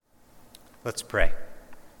Let's pray.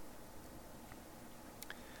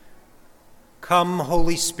 Come,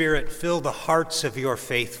 Holy Spirit, fill the hearts of your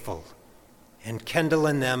faithful and kindle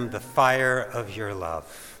in them the fire of your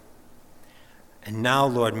love. And now,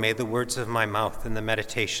 Lord, may the words of my mouth and the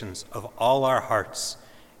meditations of all our hearts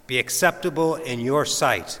be acceptable in your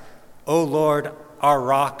sight, O Lord, our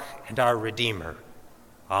rock and our Redeemer.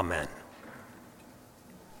 Amen.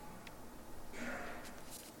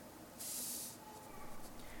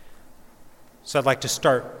 So I'd like to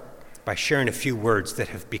start by sharing a few words that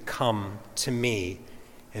have become, to me,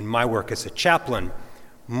 in my work as a chaplain,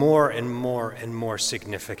 more and more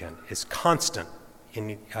significant, is constant.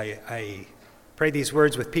 I pray these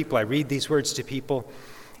words with people, I read these words to people,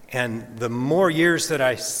 and the more years that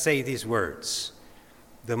I say these words,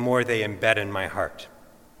 the more they embed in my heart.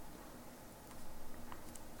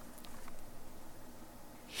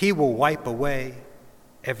 He will wipe away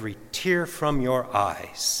every tear from your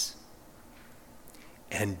eyes.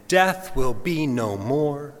 And death will be no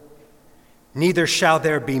more, neither shall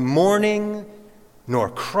there be mourning, nor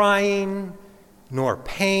crying, nor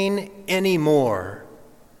pain any more,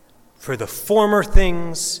 for the former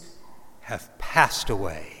things have passed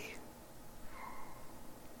away.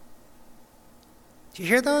 Do you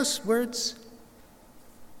hear those words?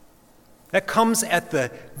 That comes at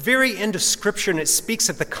the very end of Scripture, and it speaks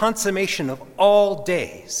of the consummation of all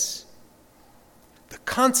days. The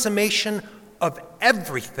consummation of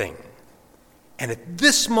everything. And at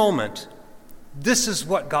this moment, this is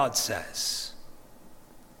what God says.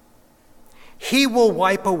 He will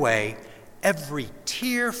wipe away every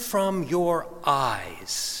tear from your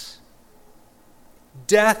eyes.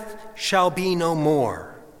 Death shall be no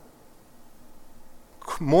more.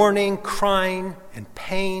 Mourning, crying, and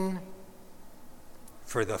pain,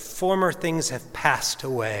 for the former things have passed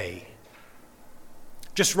away.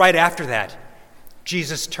 Just right after that,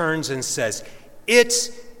 Jesus turns and says,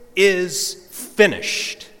 "It is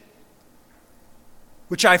finished,"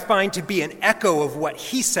 which I find to be an echo of what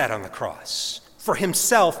he said on the cross for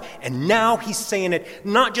himself, and now he's saying it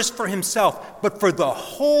not just for himself, but for the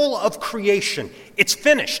whole of creation. It's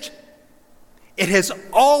finished. It has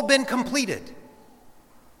all been completed.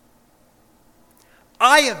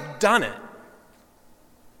 I have done it.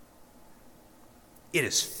 It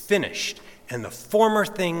is finished. And the former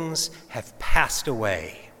things have passed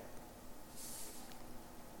away.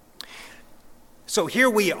 So here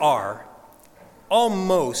we are,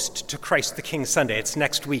 almost to Christ the King Sunday. It's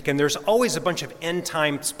next week, and there's always a bunch of end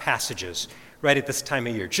times passages right at this time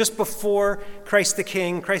of year. Just before Christ the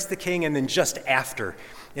King, and then just after,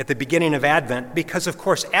 at the beginning of Advent, because of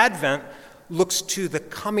course Advent looks to the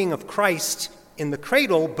coming of Christ in the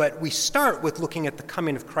cradle, but we start with looking at the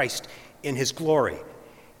coming of Christ in his glory,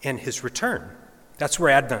 in his return. That's where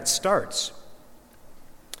Advent starts.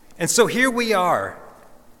 And so here we are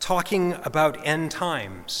talking about end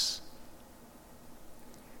times.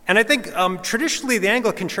 And I think traditionally the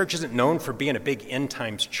Anglican Church isn't known for being a big end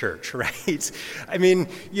times church, right? I mean,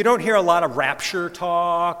 you don't hear a lot of rapture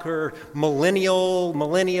talk or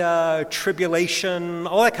millennia, tribulation,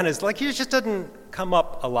 all that kind of stuff. It just doesn't come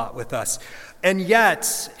up a lot with us. And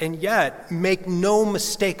yet, make no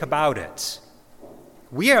mistake about it,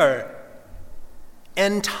 we are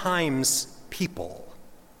end times people.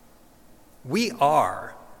 We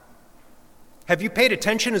are. Have you paid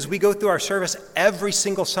attention as we go through our service every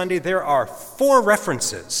single Sunday? There are 4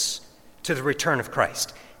 references to the return of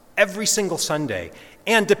Christ every single Sunday.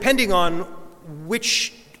 And depending on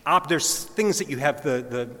which, there's things that you have,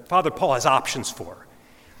 the Father Paul has options for.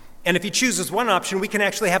 And if he chooses one option, we can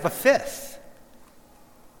actually have a 5th.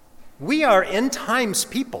 We are end times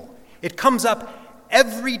people. It comes up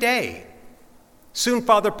every day. Soon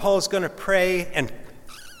Father Paul is going to pray and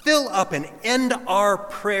fill up and end our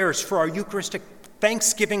prayers for our Eucharistic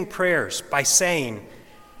Thanksgiving prayers by saying,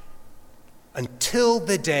 until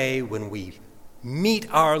the day when we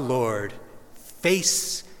meet our Lord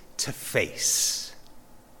face to face.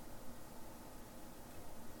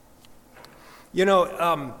 You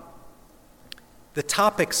know, the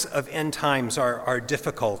topics of end times are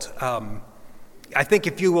difficult. I think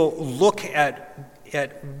if you will look at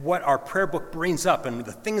what our prayer book brings up and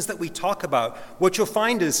the things that we talk about, what you'll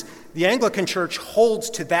find is the Anglican Church holds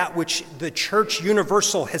to that which the Church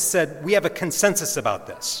Universal has said, we have a consensus about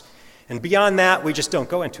this. And beyond that, we just don't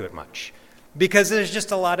go into it much because there's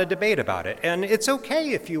just a lot of debate about it. And it's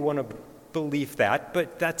okay if you want to believe that,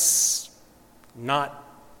 but that's not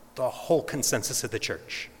the whole consensus of the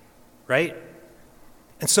church, right?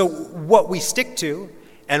 And so what we stick to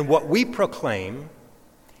and what we proclaim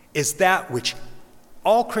is that which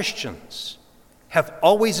all Christians have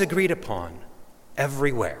always agreed upon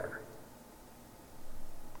everywhere.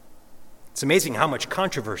 It's amazing how much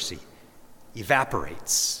controversy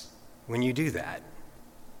evaporates when you do that.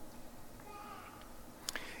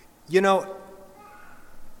 You know,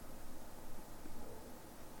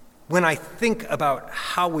 when I think about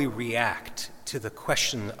how we react to the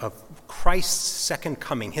question of Christ's second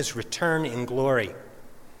coming, his return in glory,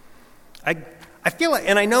 I feel like,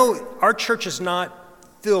 and I know our church is not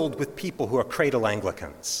filled with people who are cradle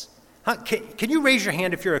Anglicans. Can you raise your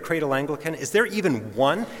hand if you're a cradle Anglican? Is there even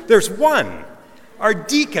one? There's one. Our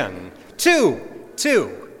deacon. Two.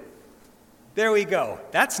 There we go.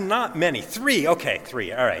 That's not many. Three. Okay,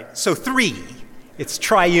 three. All right. So three. It's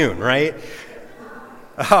triune, right?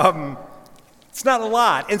 It's not a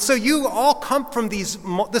lot. And so you all come from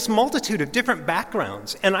this multitude of different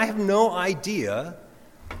backgrounds, and I have no idea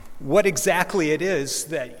what exactly it is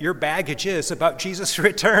that your baggage is about Jesus'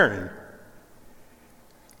 return.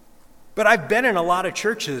 But I've been in a lot of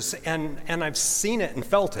churches, and I've seen it and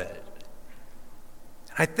felt it.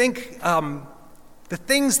 I think the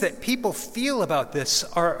things that people feel about this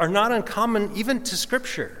are not uncommon even to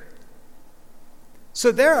Scripture.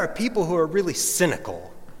 So there are people who are really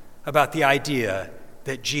cynical about the idea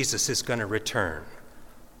that Jesus is going to return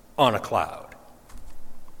on a cloud.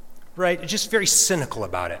 Right? Just very cynical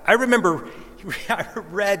about it. I remember I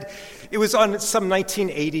read, it was on some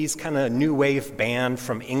 1980s kind of new wave band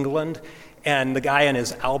from England, and the guy on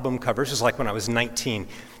his album cover, this was like when I was 19,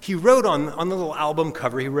 he wrote on the little album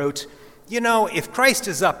cover, he wrote, you know, if Christ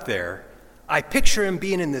is up there, I picture him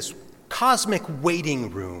being in this cosmic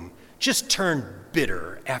waiting room, just turned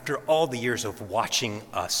bitter after all the years of watching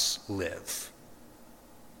us live.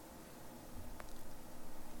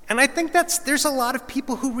 And I think there's a lot of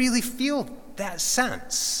people who really feel that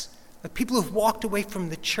sense. Like people who've walked away from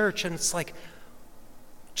the church and it's like,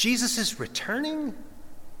 Jesus is returning?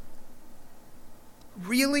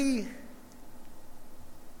 Really?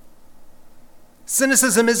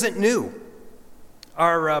 Cynicism isn't new.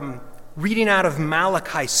 Our reading out of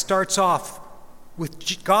Malachi starts off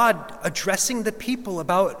with God addressing the people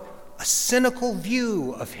about a cynical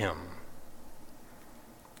view of him.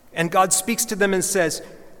 And God speaks to them and says,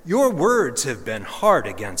 your words have been hard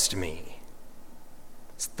against me.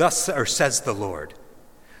 Thus says the Lord.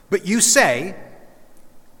 But you say,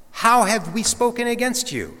 how have we spoken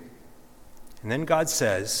against you? And then God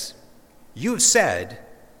says, you have said,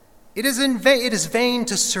 it is vain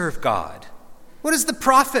to serve God. What is the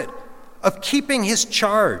profit of keeping his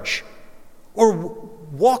charge or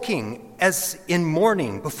walking as in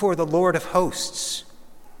mourning before the Lord of hosts?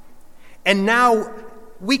 And now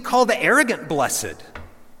we call the arrogant blessed.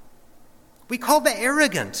 We call the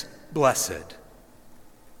arrogant blessed.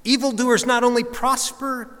 Evildoers not only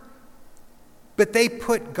prosper, but they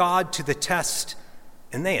put God to the test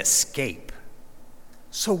and they escape.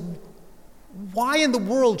 So why in the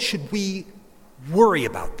world should we worry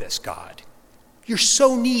about this, God? You're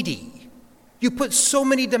so needy. You put so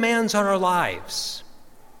many demands on our lives.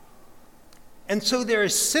 And so there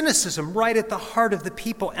is cynicism right at the heart of the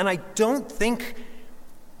people, and I don't think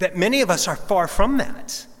that many of us are far from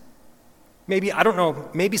that. Maybe, I don't know,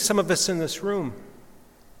 maybe some of us in this room.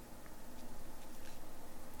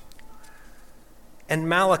 And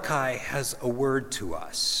Malachi has a word to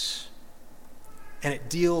us, and it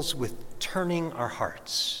deals with turning our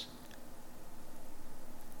hearts.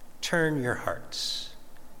 Turn your hearts.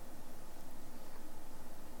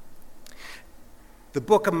 The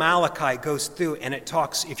book of Malachi goes through, and it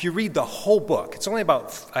talks, if you read the whole book, it's only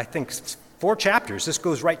about, I think, 4 chapters. This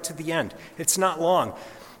goes right to the end. It's not long.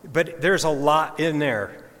 But there's a lot in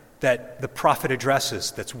there that the prophet addresses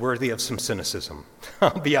that's worthy of some cynicism.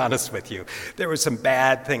 I'll be honest with you. There were some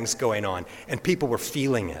bad things going on, and people were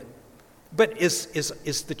feeling it. But is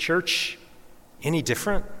the church any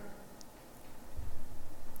different?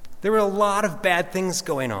 There were a lot of bad things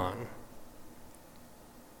going on.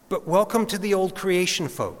 But welcome to the old creation,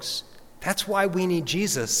 folks. That's why we need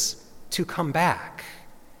Jesus to come back,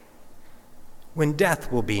 when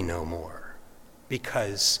death will be no more.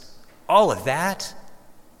 Because all of that,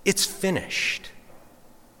 it's finished.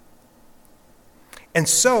 And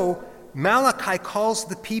so Malachi calls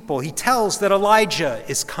the people. He tells that Elijah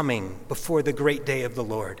is coming before the great day of the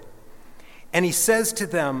Lord. And he says to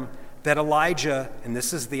them that Elijah, and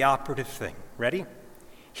this is the operative thing, ready?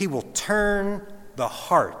 He will turn the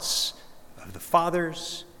hearts of the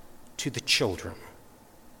fathers to the children.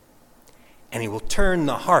 And he will turn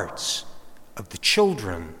the hearts of the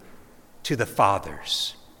children to the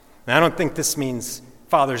fathers. Now, I don't think this means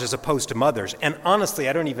fathers as opposed to mothers. And honestly,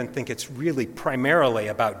 I don't even think it's really primarily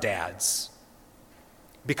about dads.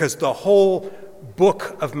 Because the whole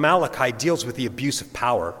book of Malachi deals with the abuse of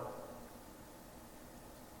power.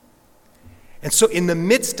 And so in the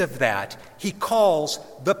midst of that, he calls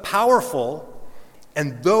the powerful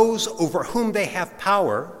and those over whom they have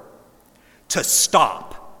power to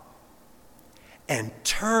stop and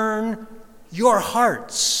turn your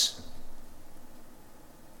hearts.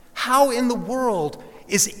 How in the world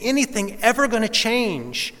is anything ever going to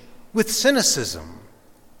change with cynicism?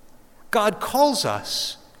 God calls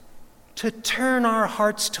us to turn our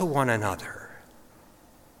hearts to one another.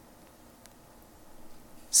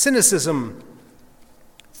 Cynicism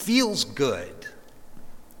feels good,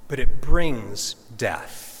 but it brings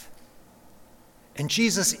death. And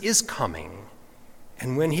Jesus is coming,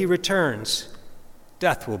 and when he returns,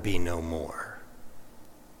 death will be no more.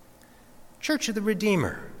 Church of the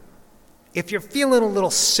Redeemer, if you're feeling a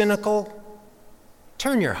little cynical,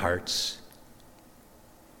 turn your hearts.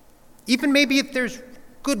 Even maybe if there's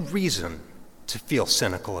good reason to feel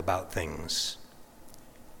cynical about things.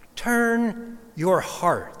 Turn your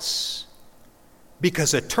hearts,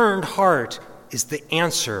 because a turned heart is the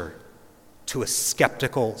answer to a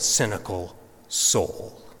skeptical, cynical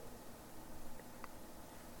soul.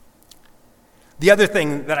 The other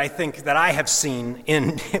thing that I think that I have seen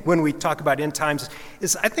in when we talk about end times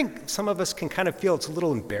is I think some of us can kind of feel it's a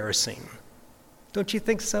little embarrassing. Don't you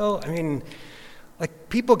think so? I mean, like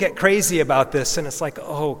people get crazy about this and it's like,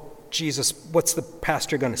 oh, Jesus, what's the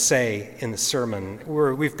pastor going to say in the sermon?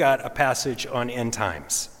 We've got a passage on end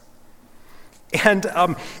times. And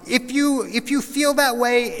if you feel that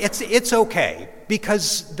way, it's okay,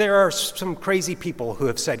 because there are some crazy people who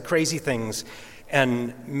have said crazy things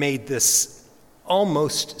and made this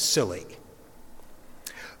almost silly.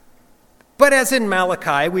 But as in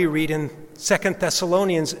Malachi, we read in 2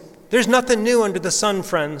 Thessalonians, there's nothing new under the sun,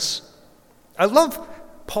 friends. I love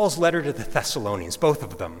Paul's letter to the Thessalonians, both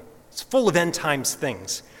of them. It's full of end times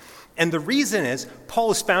things. And the reason is Paul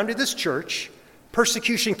has founded this church.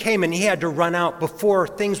 Persecution came and he had to run out before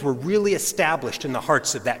things were really established in the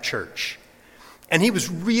hearts of that church. And he was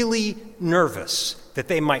really nervous that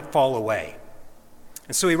they might fall away.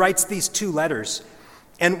 And so he writes these two letters.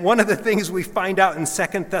 And one of the things we find out in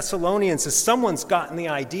 2 Thessalonians is someone's gotten the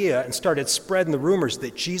idea and started spreading the rumors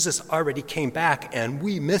that Jesus already came back and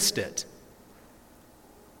we missed it.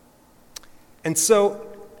 And so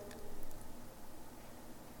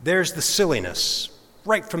there's the silliness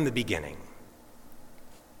right from the beginning.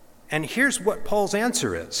 And here's what Paul's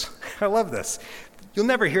answer is. I love this. You'll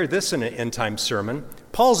never hear this in an end time sermon.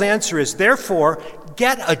 Paul's answer is, therefore,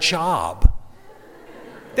 get a job.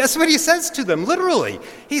 That's what he says to them, literally.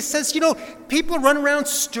 He says, people run around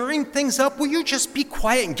stirring things up. Will you just be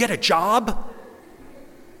quiet and get a job?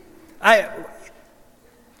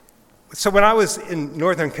 So when I was in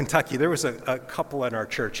northern Kentucky, there was a couple in our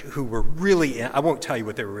church who were really, I won't tell you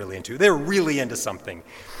what they were really into. They were really into something.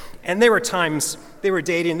 And there were times, they were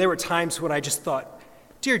dating, there were times when I just thought,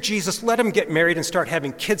 dear Jesus, let them get married and start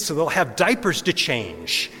having kids so they'll have diapers to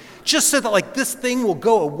change, just so that this thing will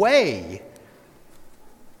go away.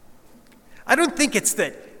 I don't think it's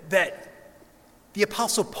that the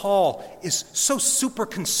Apostle Paul is so super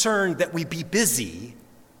concerned that we be busy,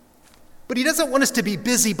 but he doesn't want us to be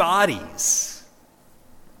busybodies,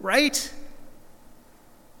 right?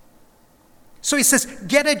 So he says,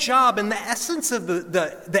 get a job. And the essence of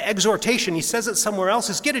the exhortation, he says it somewhere else,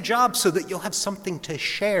 is get a job so that you'll have something to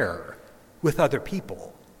share with other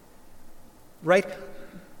people, right?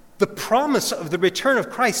 The promise of the return of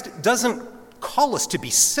Christ doesn't call us to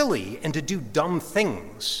be silly and to do dumb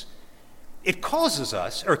things. It calls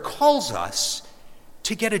us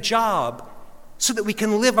to get a job so that we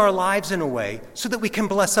can live our lives in a way so that we can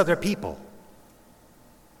bless other people.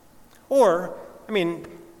 Or,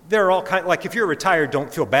 there are all kinds, if you're retired,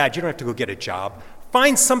 don't feel bad. You don't have to go get a job.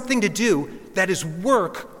 Find something to do that is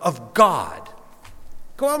work of God.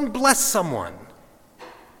 Go out and bless someone.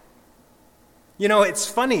 It's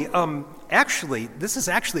funny. This is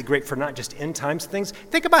actually great for not just end times things.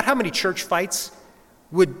 Think about how many church fights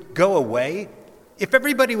would go away if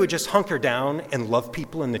everybody would just hunker down and love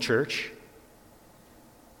people in the church.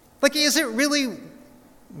 Is it really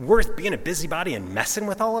worth being a busybody and messing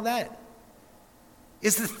with all of that?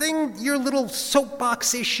 Is the thing, your little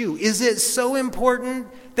soapbox issue, is it so important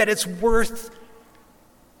that it's worth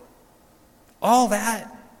all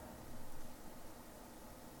that?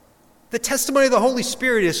 The testimony of the Holy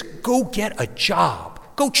Spirit is go get a job,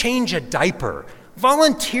 go change a diaper,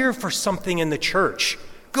 volunteer for something in the church,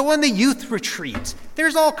 go on the youth retreat.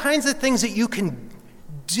 There's all kinds of things that you can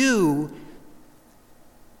do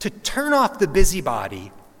to turn off the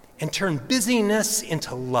busybody and turn busyness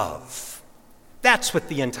into love. That's what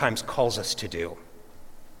the end times calls us to do.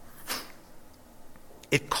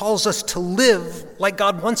 It calls us to live like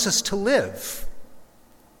God wants us to live.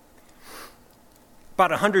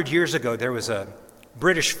 About 100 years ago, there was a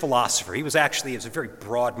British philosopher. He was very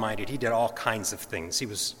broad-minded. He did all kinds of things. He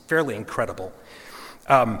was fairly incredible.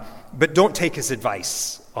 But don't take his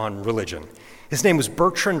advice on religion. His name was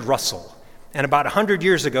Bertrand Russell. And about 100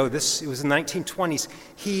 years ago, it was in the 1920s,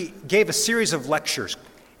 he gave a series of lectures,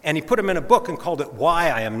 and he put them in a book and called it Why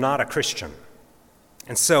I Am Not a Christian.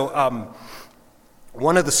 And so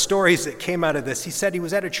one of the stories that came out of this, he said he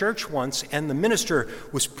was at a church once, and the minister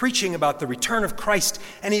was preaching about the return of Christ,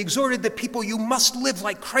 and he exhorted the people, you must live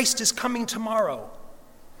like Christ is coming tomorrow.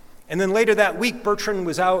 And then later that week, Bertrand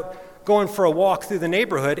was out going for a walk through the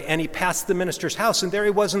neighborhood, and he passed the minister's house, and there he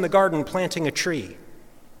was in the garden planting a tree.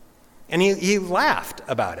 And he laughed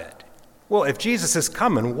about it. Well, if Jesus is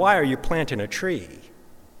coming, why are you planting a tree?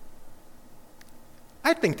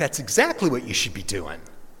 I think that's exactly what you should be doing.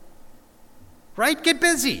 Right? Get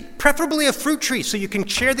busy. Preferably a fruit tree so you can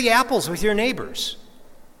share the apples with your neighbors.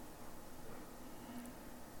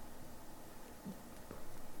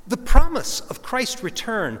 The promise of Christ's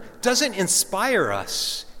return doesn't inspire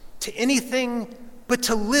us to anything but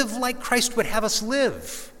to live like Christ would have us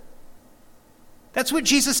live. That's what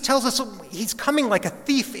Jesus tells us. He's coming like a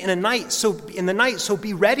thief in the night, so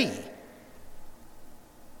be ready.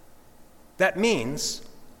 That means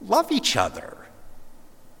love each other.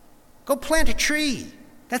 Go plant a tree.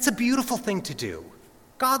 That's a beautiful thing to do.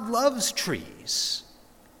 God loves trees.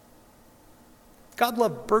 God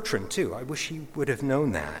loved Bertrand, too. I wish he would have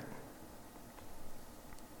known that.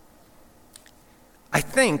 I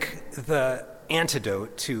think the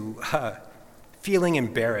antidote to feeling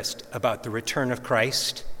embarrassed about the return of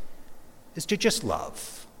Christ is to just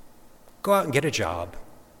love. Go out and get a job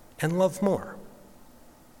and love more.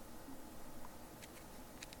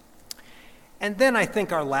 And then I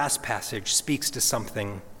think our last passage speaks to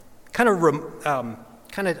something kind of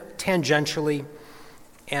tangentially,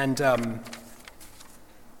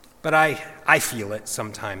 but I feel it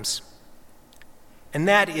sometimes. And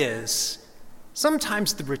that is,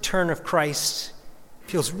 sometimes the return of Christ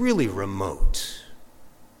feels really remote.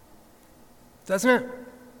 Doesn't it?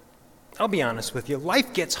 I'll be honest with you.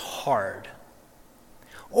 Life gets hard.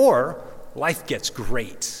 Or life gets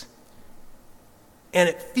great. And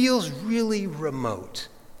it feels really remote.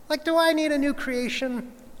 Like, do I need a new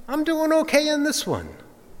creation? I'm doing okay in this one.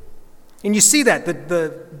 And you see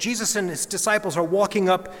that. Jesus and his disciples are walking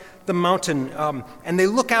up the mountain, and they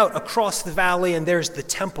look out across the valley, and there's the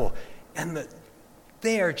temple. And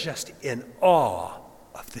they are just in awe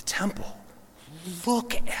of the temple.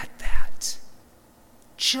 Look at that.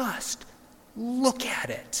 Just look at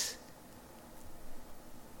it.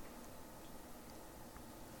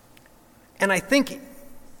 And I think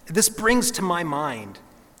this brings to my mind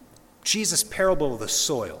Jesus' parable of the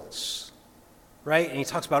soils, right? And he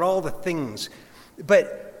talks about all the things.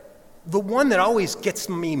 But the one that always gets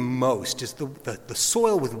me most is the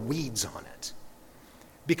soil with weeds on it.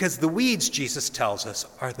 Because the weeds, Jesus tells us,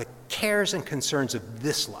 are the cares and concerns of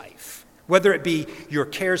this life. Whether it be your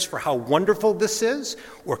cares for how wonderful this is,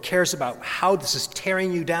 or cares about how this is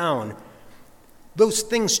tearing you down, those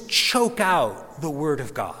things choke out the Word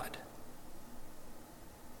of God.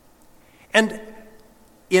 And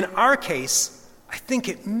in our case, I think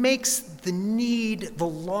it makes the need, the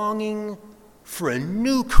longing for a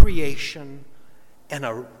new creation and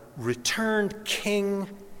a returned king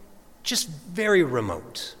just very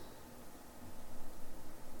remote.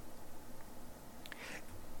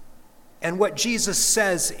 And what Jesus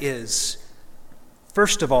says is,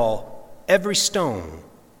 first of all, every stone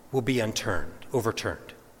will be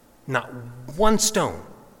overturned. Not one stone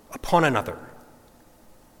upon another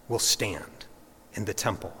will stand in the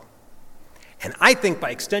temple. And I think by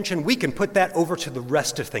extension, we can put that over to the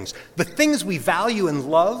rest of things. The things we value and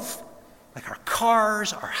love, like our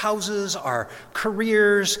cars, our houses, our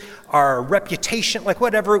careers, our reputation, like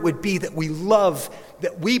whatever it would be that we love,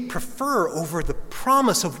 that we prefer over the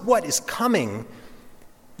promise of what is coming,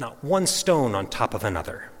 not one stone on top of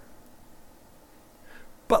another.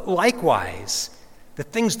 But likewise, the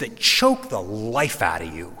things that choke the life out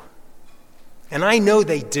of you, and I know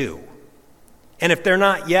they do, and if they're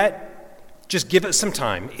not yet, just give it some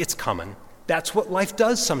time. It's coming. That's what life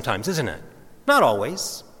does sometimes, isn't it? Not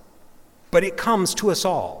always, but it comes to us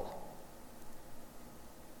all.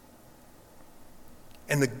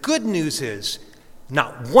 And the good news is,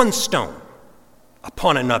 not one stone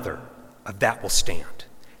upon another of that will stand.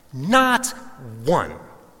 Not one.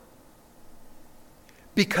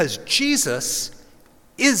 Because Jesus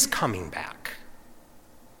is coming back.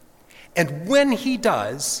 And when he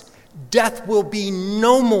does, death will be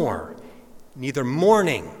no more. neither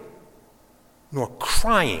mourning, nor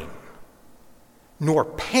crying, nor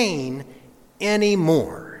pain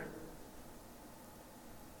anymore.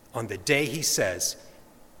 On the day he says,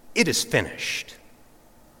 "It is finished."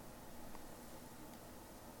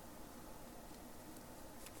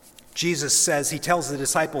 Jesus says, he tells the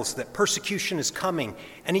disciples that persecution is coming,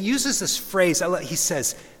 and he uses this phrase, he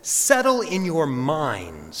says, "Settle in your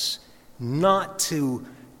minds not to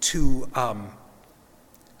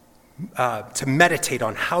meditate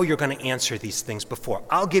on how you're going to answer these things before.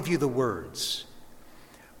 I'll give you the words."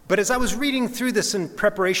 But as I was reading through this in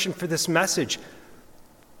preparation for this message,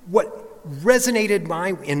 what resonated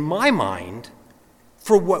in my mind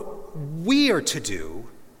for what we are to do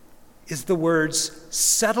is the words,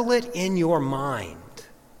 "Settle it in your mind."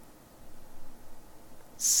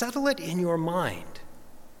 Settle it in your mind.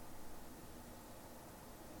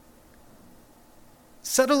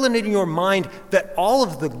 Settle it in your mind that all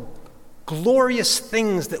of the glorious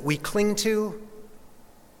things that we cling to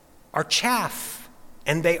are chaff,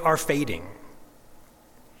 and they are fading.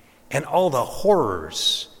 And all the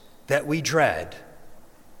horrors that we dread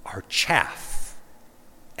are chaff,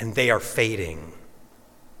 and they are fading.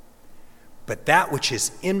 But that which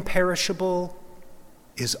is imperishable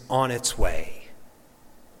is on its way.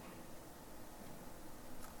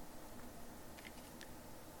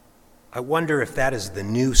 I wonder if that is the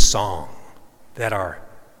new song that our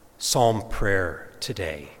psalm prayer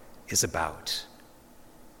today is about.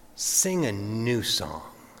 Sing a new song.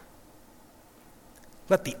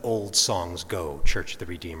 Let the old songs go, Church of the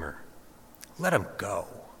Redeemer. Let them go.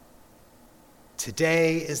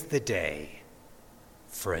 Today is the day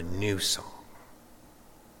for a new song.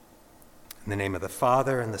 In the name of the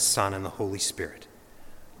Father, and the Son, and the Holy Spirit.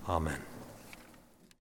 Amen.